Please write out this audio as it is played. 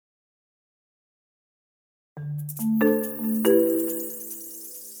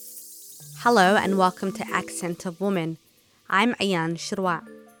Hello and welcome to Accent of Woman. I'm Ayan Shirwa.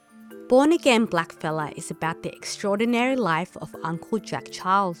 Born Again Blackfella is about the extraordinary life of Uncle Jack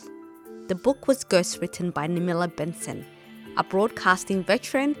Charles. The book was ghostwritten by Namila Benson, a broadcasting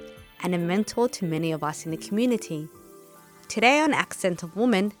veteran and a mentor to many of us in the community. Today on Accent of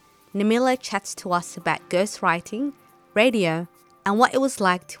Woman, Namila chats to us about ghostwriting, radio, and what it was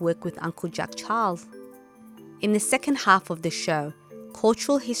like to work with Uncle Jack Charles. In the second half of the show,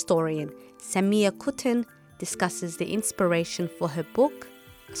 cultural historian Samia Kuttan discusses the inspiration for her book,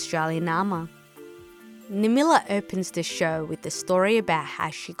 Australian Armour. Namila opens the show with the story about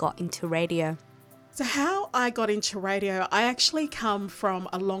how she got into radio. So how I got into radio, I actually come from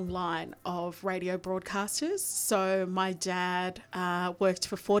a long line of radio broadcasters. So my dad worked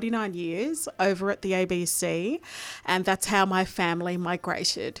for 49 years over at the ABC, and that's how my family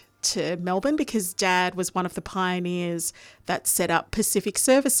migrated to Melbourne, because Dad was one of the pioneers that set up Pacific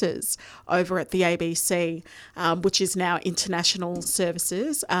Services over at the ABC, which is now International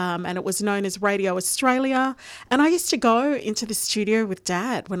Services, and it was known as Radio Australia. And I used to go into the studio with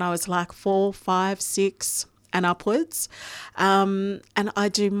Dad when I was like 4, 5, 6 and upwards, and I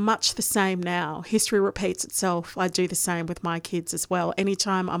do much the same now. History repeats itself. I do the same with my kids as well.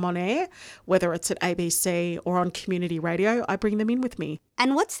 Anytime I'm on air, whether it's at ABC or on community radio, I bring them in with me.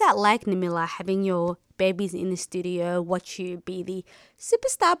 And what's that like, Namila, having your babies in the studio watch you be the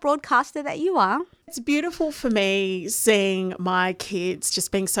superstar broadcaster that you are? It's beautiful for me seeing my kids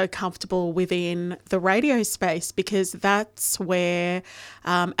just being so comfortable within the radio space, because that's where,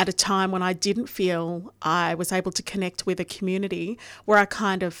 at a time when I didn't feel I was able to connect with a community, where I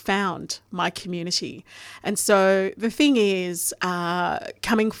kind of found my community. And so the thing is,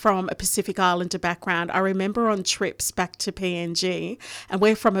 coming from a Pacific Islander background, I remember on trips back to PNG, and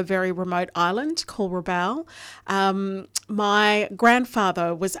we're from a very remote island called Rabaul, my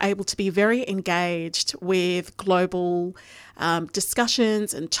grandfather was able to be very engaged with global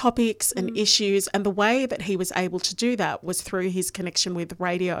discussions and topics and issues, and the way that he was able to do that was through his connection with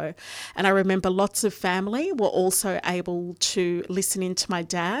radio. And I remember lots of family were also able to listen in to my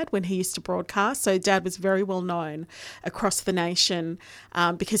dad when he used to broadcast. So Dad was very well known across the nation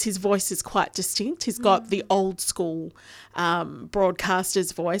because his voice is quite distinct. He's got the old school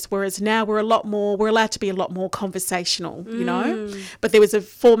broadcaster's voice, whereas now we're allowed to be a lot more conversational, you know, but there was a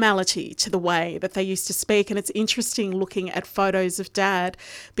formality to the way that they used to speak. And it's interesting looking at photos of Dad,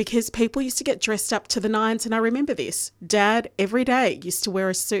 because people used to get dressed up to the nines. And I remember this, Dad every day used to wear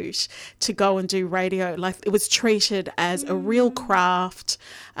a suit to go and do radio. Like, it was treated as a real craft.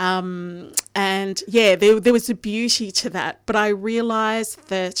 And yeah, there was a beauty to that. But I realised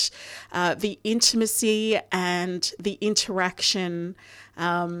that the intimacy and the interaction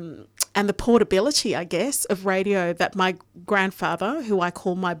and the portability, I guess, of radio, that my grandfather, who I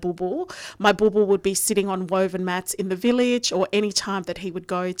call my bubu would be sitting on woven mats in the village, or any time that he would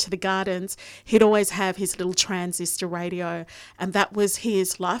go to the gardens, he'd always have his little transistor radio, and that was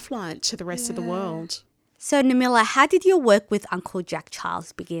his lifeline to the rest of the world. So, Namila, how did your work with Uncle Jack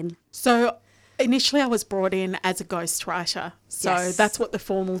Charles begin? So initially I was brought in as a ghostwriter. So that's what the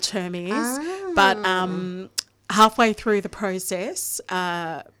formal term is. But halfway through the process,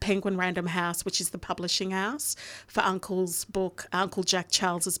 Penguin Random House, which is the publishing house for Uncle Jack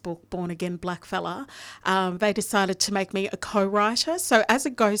Charles's book, Born Again Blackfella, they decided to make me a co-writer. So as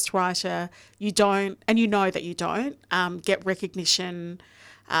a ghostwriter, you don't get recognition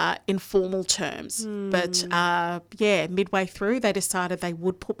in formal terms. But midway through, they decided they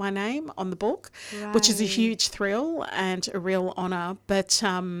would put my name on the book, which is a huge thrill and a real honour. But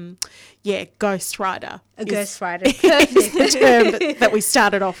ghostwriter. Ghostwriter. Is the term that we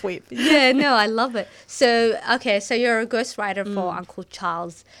started off with. Yeah, no, I love it. So, okay, so you're a ghostwriter for Uncle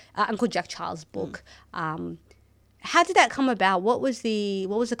Jack Charles' book. How did that come about? What was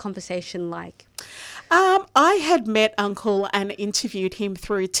the conversation like? I had met Uncle and interviewed him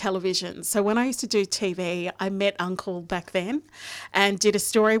through television. So when I used to do TV, I met Uncle back then and did a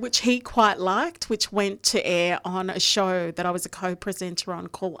story which he quite liked, which went to air on a show that I was a co-presenter on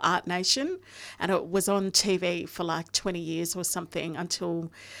called Art Nation. And it was on TV for like 20 years or something,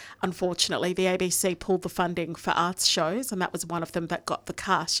 until, unfortunately, the ABC pulled the funding for arts shows, and that was one of them that got the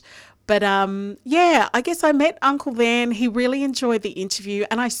cut. But yeah, I guess I met Uncle then. He really enjoyed the interview,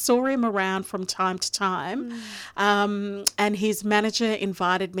 and I saw him around from time to time. And his manager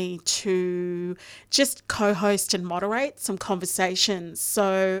invited me to just co-host and moderate some conversations.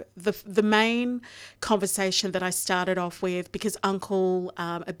 So the main conversation that I started off with, because Uncle,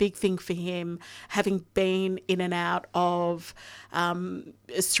 a big thing for him, having been in and out of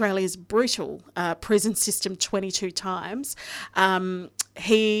Australia's brutal prison system 22 times,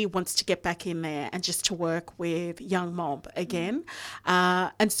 he wants to get back in there and just to work with young mob again.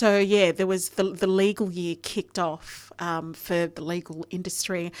 And so, yeah, there was the legal year kicked off for the legal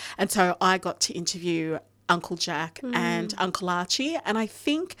industry. And so I got to interview Uncle Jack and Uncle Archie. And I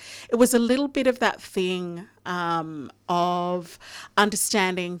think it was a little bit of that thing of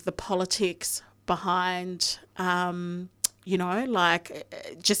understanding the politics behind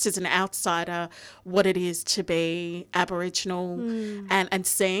just as an outsider, what it is to be Aboriginal and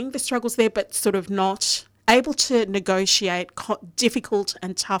seeing the struggles there, but sort of not able to negotiate difficult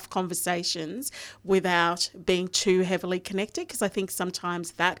and tough conversations without being too heavily connected, because I think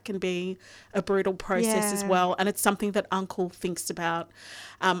sometimes that can be a brutal process as well. And it's something that Uncle thinks about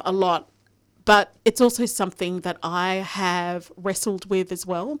a lot. But it's also something that I have wrestled with as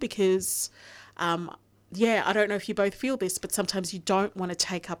well, because I don't know if you both feel this, but sometimes you don't want to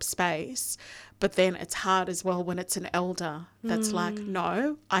take up space. But then it's hard as well when it's an elder that's like,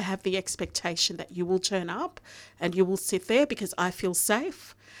 no, I have the expectation that you will turn up and you will sit there because I feel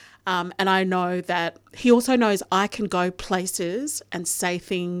safe. And I know that he also knows I can go places and say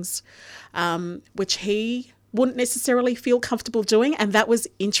things which he wouldn't necessarily feel comfortable doing. And that was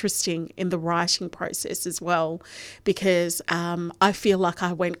interesting in the writing process as well, because I feel like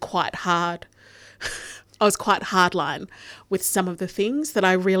I went quite hard. I was quite hardline with some of the things that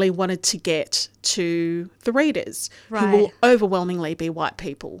I really wanted to get to the readers, who will overwhelmingly be white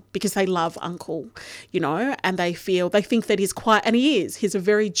people, because they love Uncle, and they think that he's quite, and he is. He's a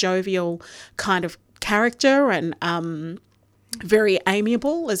very jovial kind of character and very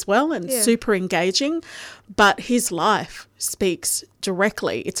amiable as well, and super engaging. But his life speaks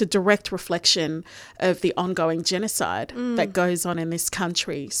directly. It's a direct reflection of the ongoing genocide that goes on in this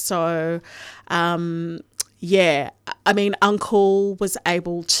country. So, I mean, Uncle was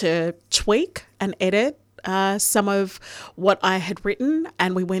able to tweak and edit some of what I had written,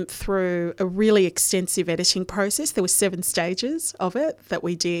 and we went through a really extensive editing process. There were 7 stages of it that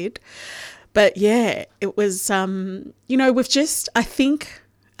we did. But yeah, it was, we've just, I think,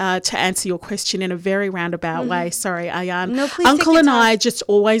 to answer your question in a very roundabout way, sorry, Ayan, Uncle and I just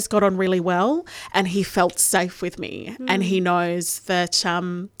always got on really well, and he felt safe with me, and he knows that,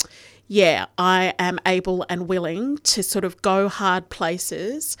 I am able and willing to sort of go hard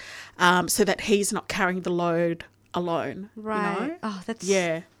places so that he's not carrying the load alone. Right. Oh,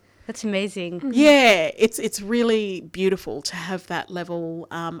 that's amazing. Yeah, it's really beautiful to have that level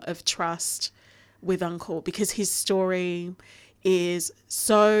of trust with Uncle, because his story is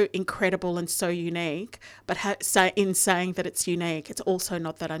so incredible and so unique, but in saying that it's unique, it's also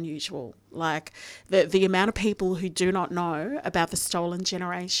not that unusual. Like the amount of people who do not know about the stolen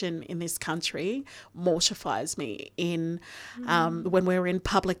generation in this country mortifies me when we're at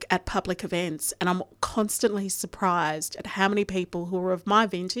public events, and I'm constantly surprised at how many people who are of my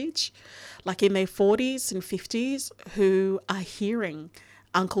vintage, like in their 40s and 50s, who are hearing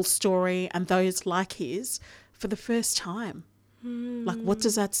Uncle's story and those like his for the first time. Like, what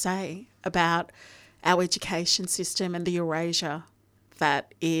does that say about our education system and the erasure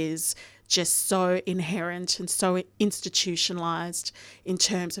that is just so inherent and so institutionalised in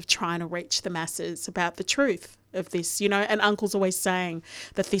terms of trying to reach the masses about the truth of this, and Uncle's always saying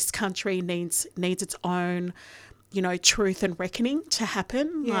that this country needs its own, truth and reckoning to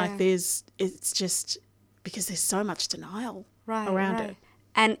happen. Yeah. Like it's just because there's so much denial around it.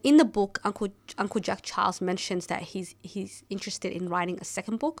 And in the book, Uncle Jack Charles mentions that he's interested in writing a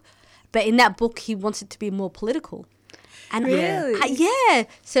second book, but in that book he wants it to be more political. And really?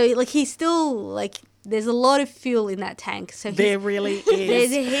 So like he's still like, there's a lot of fuel in that tank. So there really is.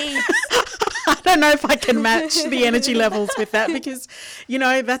 There's a heat. I don't know if I can match the energy levels with that, because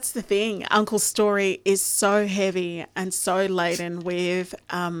that's the thing. Uncle's story is so heavy and so laden with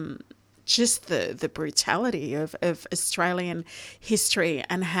just the brutality of Australian history,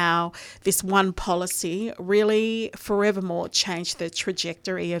 and how this one policy really forevermore changed the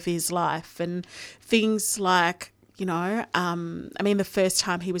trajectory of his life. And things like, the first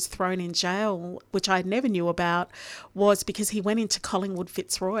time he was thrown in jail, which I never knew about, was because he went into Collingwood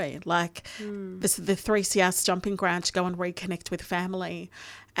Fitzroy, like the 3CR stomping ground, to go and reconnect with family.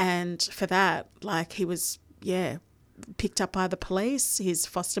 And for that, like, he was, picked up by the police. His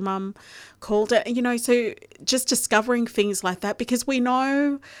foster mum called it, so just discovering things like that, because we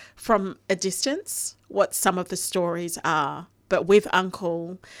know from a distance what some of the stories are. But with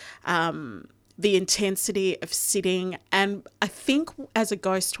Uncle, the intensity of sitting, and I think as a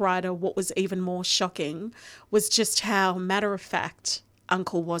ghostwriter, what was even more shocking was just how matter of fact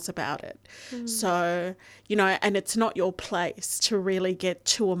Uncle was about it. So, and it's not your place to really get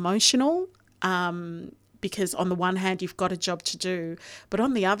too emotional, because on the one hand, you've got a job to do, but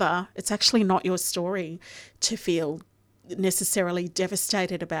on the other, it's actually not your story to feel necessarily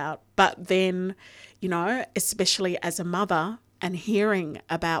devastated about. But then, especially as a mother, and hearing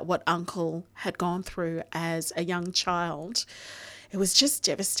about what Uncle had gone through as a young child, it was just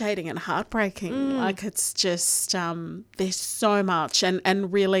devastating and heartbreaking. Like, it's just, there's so much.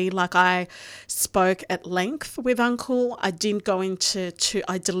 And really, like, I spoke at length with Uncle. I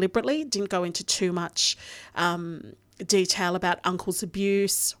deliberately didn't go into too much detail about Uncle's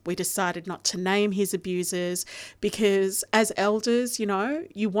abuse. We decided not to name his abusers because as elders,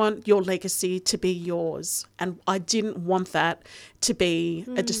 you want your legacy to be yours. And I didn't want that to be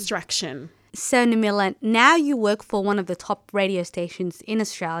a distraction. So, Namila, now you work for one of the top radio stations in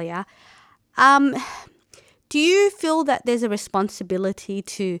Australia. Do you feel that there's a responsibility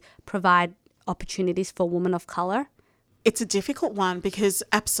to provide opportunities for women of colour? It's a difficult one because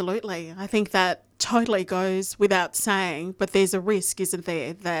absolutely, I think that totally goes without saying, but there's a risk, isn't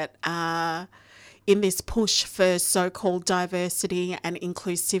there, that in this push for so-called diversity and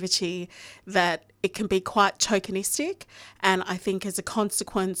inclusivity, that it can be quite tokenistic. And I think as a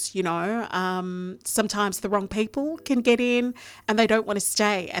consequence, sometimes the wrong people can get in and they don't want to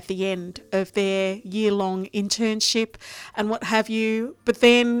stay at the end of their year-long internship and what have you. But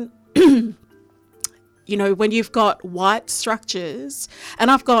then when you've got white structures,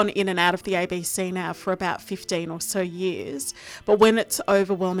 and I've gone in and out of the ABC now for about 15 or so years, but when it's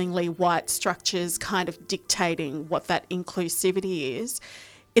overwhelmingly white structures kind of dictating what that inclusivity is,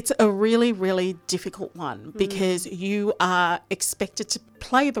 it's a really, really difficult one because you are expected to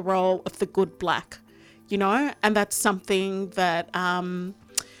play the role of the good black, and that's something that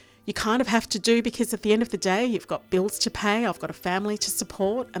you kind of have to do because at the end of the day, you've got bills to pay, I've got a family to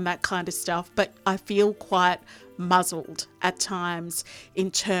support and that kind of stuff. But I feel quite muzzled at times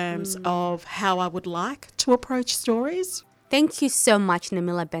in terms of how I would like to approach stories. Thank you so much,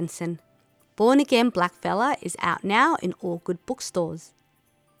 Namila Benson. Born Again Blackfella is out now in all good bookstores.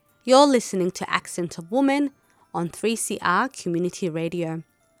 You're listening to Accent of Woman on 3CR Community Radio.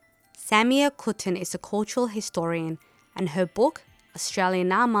 Samia Kuttan is a cultural historian and her book, Australian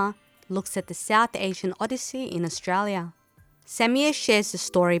Nama, looks at the South Asian Odyssey in Australia. Samia shares the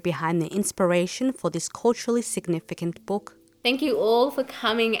story behind the inspiration for this culturally significant book. Thank you all for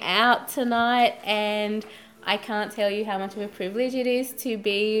coming out tonight, and I can't tell you how much of a privilege it is to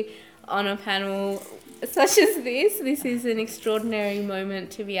be on a panel such as this. This is an extraordinary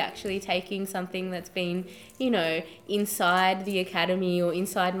moment to be actually taking something that's been, inside the academy or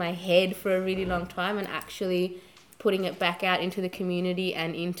inside my head for a really long time and actually putting it back out into the community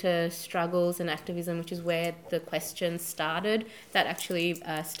and into struggles and activism, which is where the questions started, that actually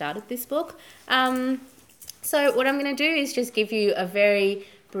started this book. So what I'm going to do is just give you a very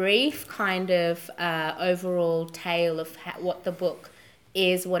brief kind of overall tale of what the book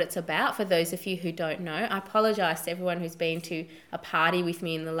is, what it's about, for those of you who don't know. I apologise to everyone who's been to a party with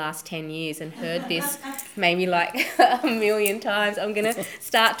me in the last 10 years and heard this maybe like a million times. I'm going to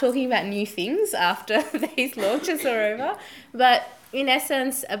start talking about new things after these launches are over. But in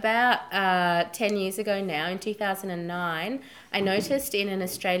essence, about 10 years ago now, in 2009, I noticed in an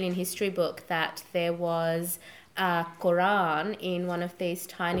Australian history book that there was a Quran in one of these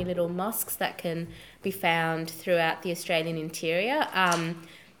tiny little mosques that can be found throughout the Australian interior.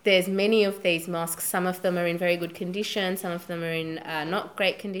 There's many of these mosques. Some of them are in very good condition, some of them are in not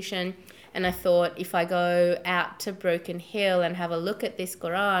great condition. And I thought, if I go out to Broken Hill and have a look at this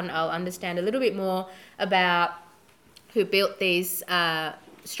Quran, I'll understand a little bit more about who built these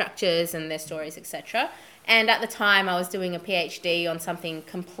structures and their stories, etc. And at the time, I was doing a PhD on something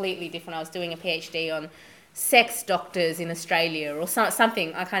completely different. I was doing a PhD on sex doctors in Australia or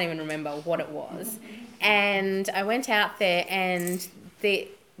something. I can't even remember what it was. And I went out there, and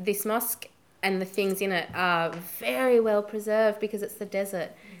this mosque and the things in it are very well preserved because it's the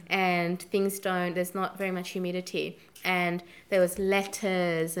desert and there's not very much humidity. And there was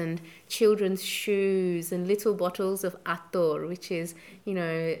letters and children's shoes and little bottles of attar, which is,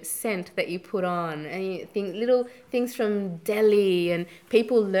 scent that you put on, and little things from Delhi, and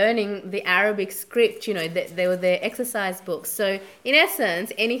people learning the Arabic script, they were their exercise books. So in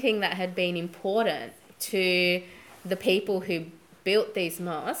essence, anything that had been important to the people who built these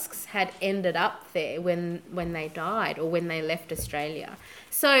mosques had ended up there when they died or when they left Australia.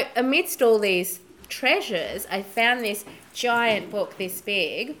 So amidst all these treasures, I found this giant book this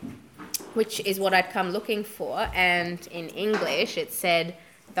big, which is what I'd come looking for, and in English it said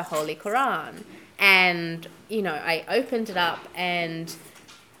the Holy Quran. And, you know, I opened it up and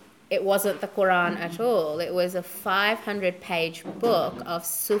it wasn't the Quran at all. It was a 500-page book of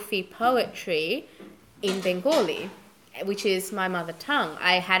Sufi poetry in Bengali, which is my mother tongue.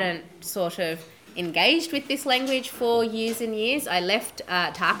 I hadn't sort of engaged with this language for years and years. I left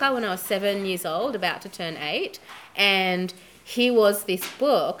Dhaka when I was 7 years old, about to turn 8, and here was this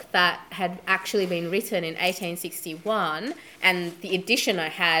book that had actually been written in 1861, and the edition I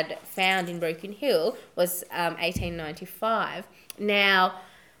had found in Broken Hill was 1895. Now,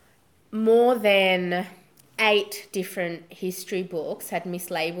 more than 8 different history books had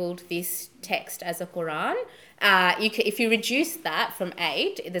mislabeled this text as a Quran. If you reduce that from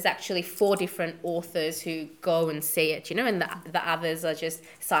 8, there's actually 4 different authors who go and see it, you know, and the others are just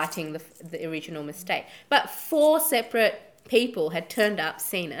citing the original mistake. But 4 separate people had turned up,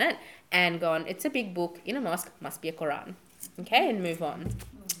 seen it, and gone, it's a big book in a mosque, must be a Quran. Okay, and move on.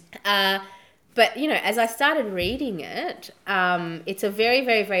 But, you know, as I started reading it, it's a very,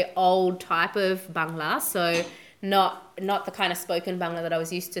 very, very old type of Bangla, so not the kind of spoken Bangla that I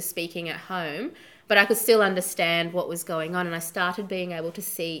was used to speaking at home, but I could still understand what was going on, and I started being able to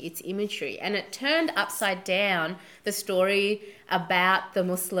see its imagery. And it turned upside down the story about the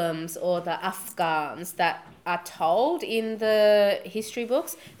Muslims or the Afghans that are told in the history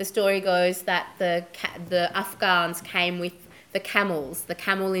books. The story goes that the Afghans came with the camels. The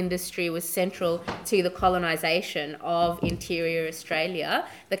camel industry was central to the colonisation of interior Australia.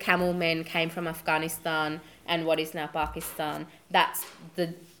 The camel men came from Afghanistan and what is now Pakistan. That's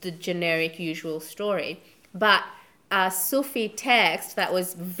the generic usual story. But a Sufi text that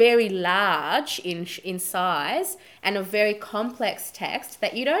was very large in size and a very complex text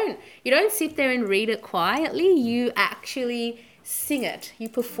that you don't sit there and read it quietly, you actually sing it, you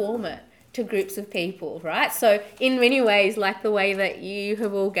perform it to groups of people, right? So in many ways, like the way that you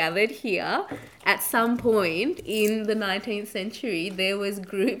have all gathered here, at some point in the 19th century, there was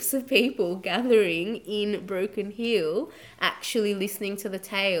groups of people gathering in Broken Hill, actually listening to the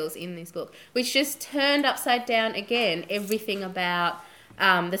tales in this book, which just turned upside down again everything about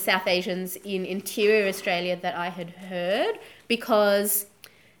the South Asians in interior Australia that I had heard, because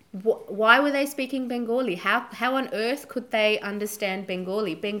why were they speaking Bengali? How on earth could they understand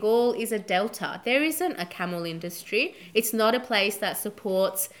Bengali? Bengal is a delta. There isn't a camel industry. It's not a place that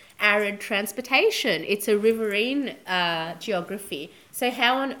supports arid transportation. It's a riverine geography. So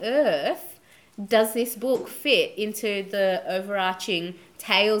how on earth does this book fit into the overarching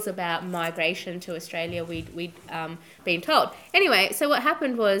tales about migration to Australia we'd been told? Anyway, so what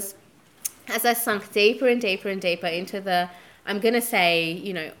happened was, as I sunk deeper and deeper and deeper into the, I'm going to say,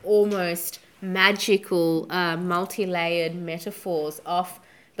 you know, almost magical, multi-layered metaphors of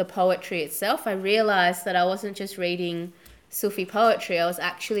the poetry itself, I realised that I wasn't just reading Sufi poetry, I was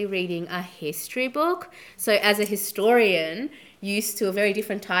actually reading a history book. So as a historian, used to a very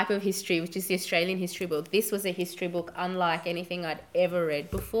different type of history, which is the Australian history book, this was a history book unlike anything I'd ever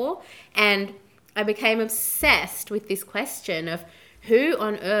read before. And I became obsessed with this question of who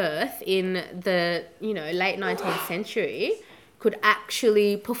on earth in the, you know, late 19th century could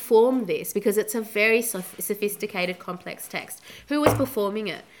actually perform this, because it's a very sophisticated, complex text. Who was performing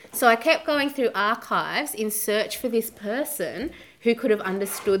it? So I kept going through archives in search for this person who could have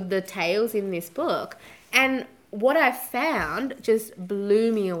understood the tales in this book. And what I found just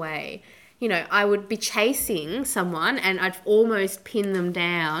blew me away. You know, I would be chasing someone and I'd almost pin them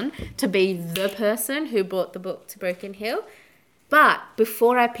down to be the person who brought the book to Broken Hill. But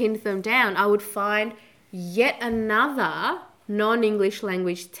before I pinned them down, I would find yet another non-English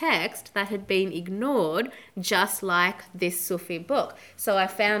language text that had been ignored, just like this Sufi book. So I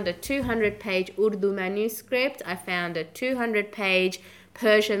found a 200-page Urdu manuscript. I found a 200-page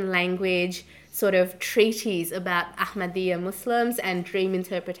Persian language sort of treatise about Ahmadiyya Muslims and dream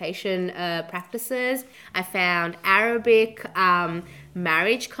interpretation practices. I found Arabic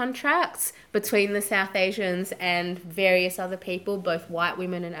marriage contracts between the South Asians and various other people, both white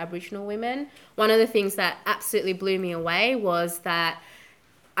women and Aboriginal women. One of the things that absolutely blew me away was that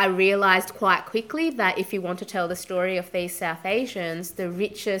I realised quite quickly that if you want to tell the story of these South Asians, the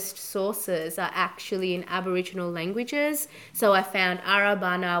richest sources are actually in Aboriginal languages. So I found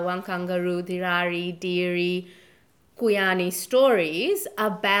Arabana, Wankangaru, Dirari, Diri, Kuyani stories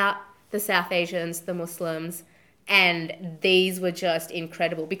about the South Asians, the Muslims, And these were just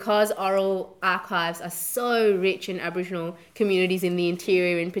incredible because oral archives are so rich in Aboriginal communities in the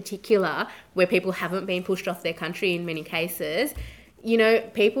interior in particular, where people haven't been pushed off their country in many cases. You know,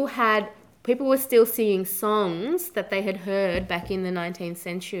 people were still singing songs that they had heard back in the 19th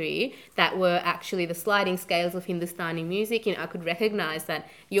century that were actually the sliding scales of Hindustani music. You know, I could recognize that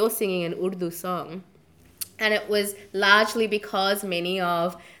you're singing an Urdu song. And it was largely because many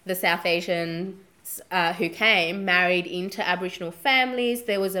of the South Asian who came married into Aboriginal families.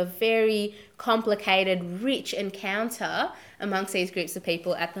 There was a very complicated, rich encounter amongst these groups of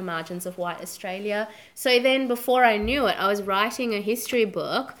people at the margins of white Australia. So then before I knew it, I was writing a history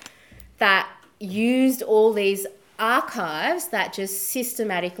book that used all these archives that just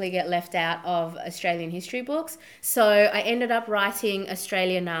systematically get left out of Australian history books. So I ended up writing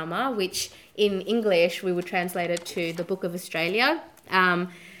Australia Nama, which in English we would translate it to the Book of Australia.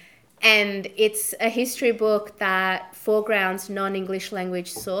 And it's a history book that foregrounds non-English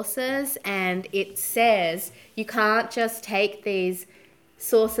language sources, and it says you can't just take these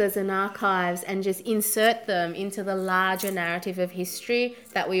sources and archives and just insert them into the larger narrative of history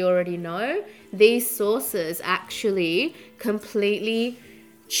that we already know. These sources actually completely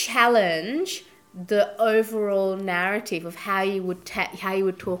challenge the overall narrative of how you would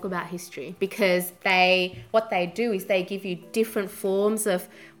talk about history, because what they do is they give you different forms of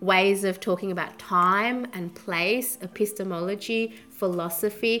ways of talking about time and place, epistemology,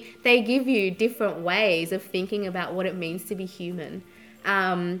 philosophy. They give you different ways of thinking about what it means to be human.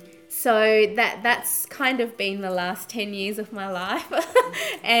 So that's kind of been the last 10 years of my life.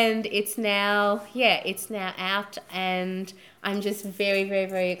 And it's now out, and I'm just very, very,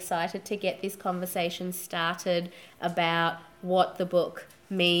 very excited to get this conversation started about what the book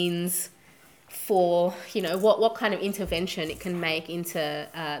means for, you know, what kind of intervention it can make into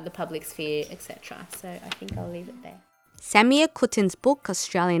the public sphere, etc. So I think I'll leave it there. Samia Kuttin's book,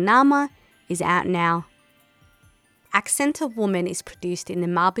 Australia Nama, is out now. Accent of Woman is produced in the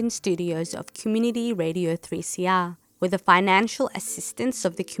Melbourne studios of Community Radio 3CR with the financial assistance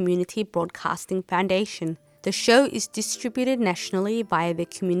of the Community Broadcasting Foundation. The show is distributed nationally via the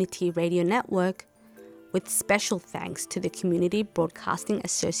Community Radio Network, with special thanks to the Community Broadcasting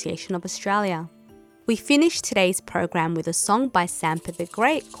Association of Australia. We finished today's program with a song by Sampa the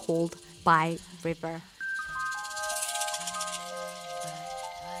Great called By River.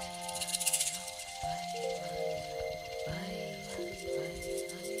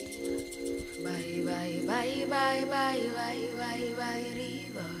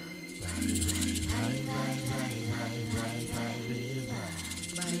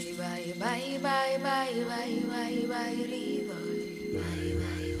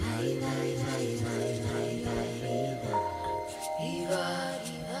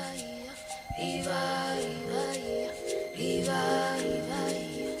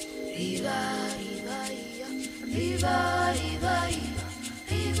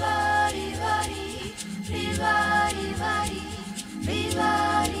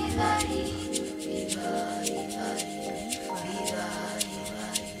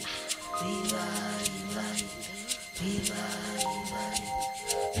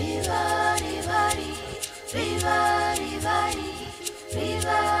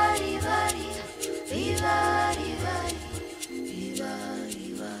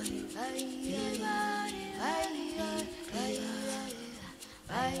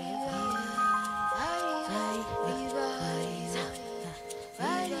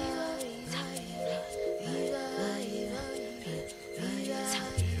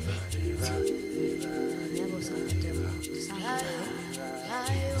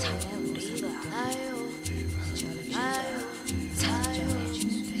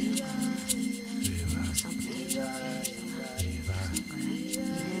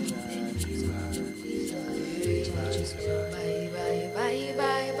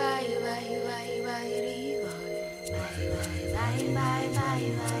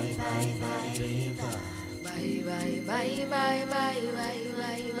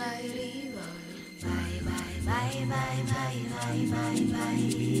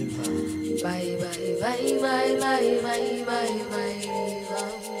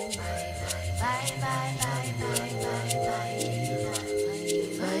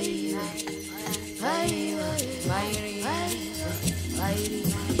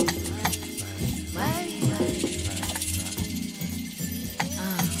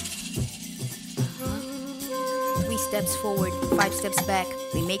 Steps forward, 5 steps back.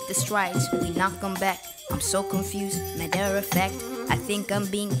 We make the strides, we knock them back. I'm so confused, matter of fact. I think I'm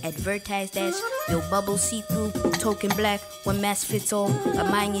being advertised as no bubble see-through, token black. One mask fits all, but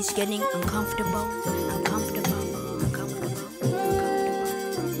mine is getting uncomfortable.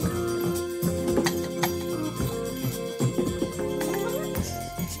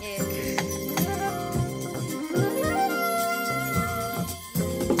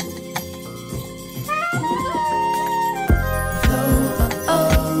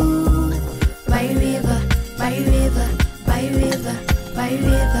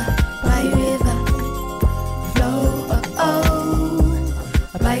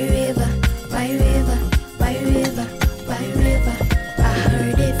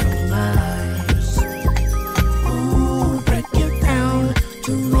 Mars. Ooh, break it down.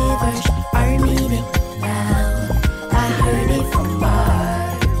 Two rivers are meeting now. I heard it from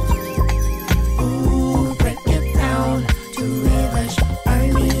Mars. Ooh, break it down. Two rivers are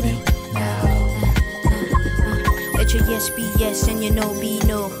meeting now. Let your yes be yes and your no be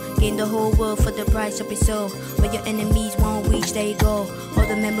no. Gain the whole world for the price of your soul. Where your enemies won't reach, they go. All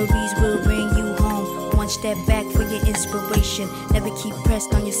the memories will bring you home. One step back for your inspiration. Never keep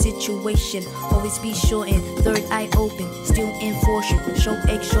pressed on your situation. Always be sure and third eye open. Still in fortune, show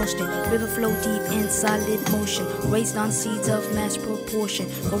exhausted. River flow deep in solid motion. Raised on seeds of mass proportion.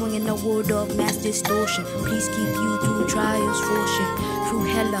 Going in a world of mass distortion. Please keep you through trials, fortune. Through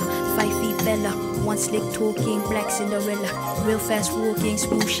hella, 5 feet Bella. One slick talking, black Cinderella. Real fast walking,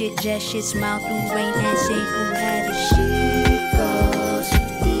 smooth shit, jazz shit. Smile through rain and sing who had it. She goes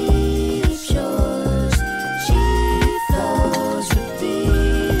with deep shores. She flows with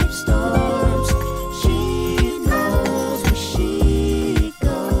deep storms. She knows where she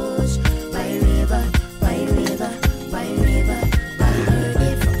goes. By river, by river, by river. I heard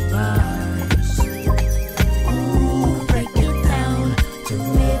it from Mars. Ooh, break it down. Two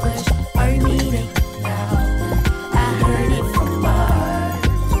rivers are meeting now. I heard it from Mars.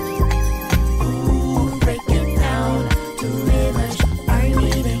 Ooh, break it down. Two rivers are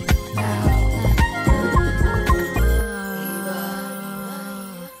meeting now.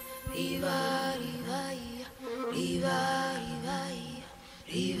 Riva, riva,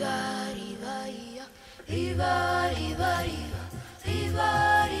 riva, riva, riva,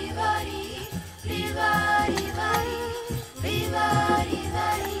 riva, riva, riva, riva,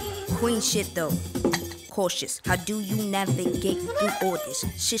 riva. Queen shit though. Cautious, how do you navigate through all this?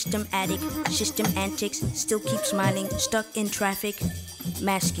 System addict, system antics, still keep smiling, stuck in traffic.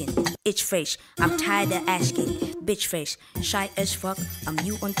 Masking, itch face, I'm tired of asking. Bitch face, shy as fuck, I'm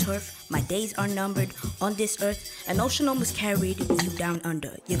you on turf. My days are numbered on this earth. An ocean almost carried you down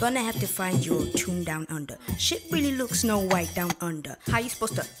under. You're gonna have to find your tune down under. Shit really looks Snow White down under. How you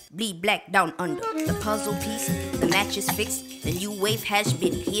supposed to bleed black down under? The puzzle piece, the match is fixed. The new wave has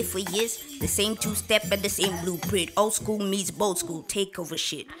been here for years. The same two-step and the same blueprint. Old school meets bold school, takeover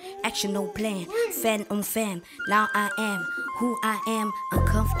shit. Action no plan, fan on fam. Now I am who I am.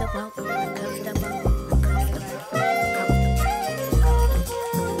 Uncomfortable, uncomfortable.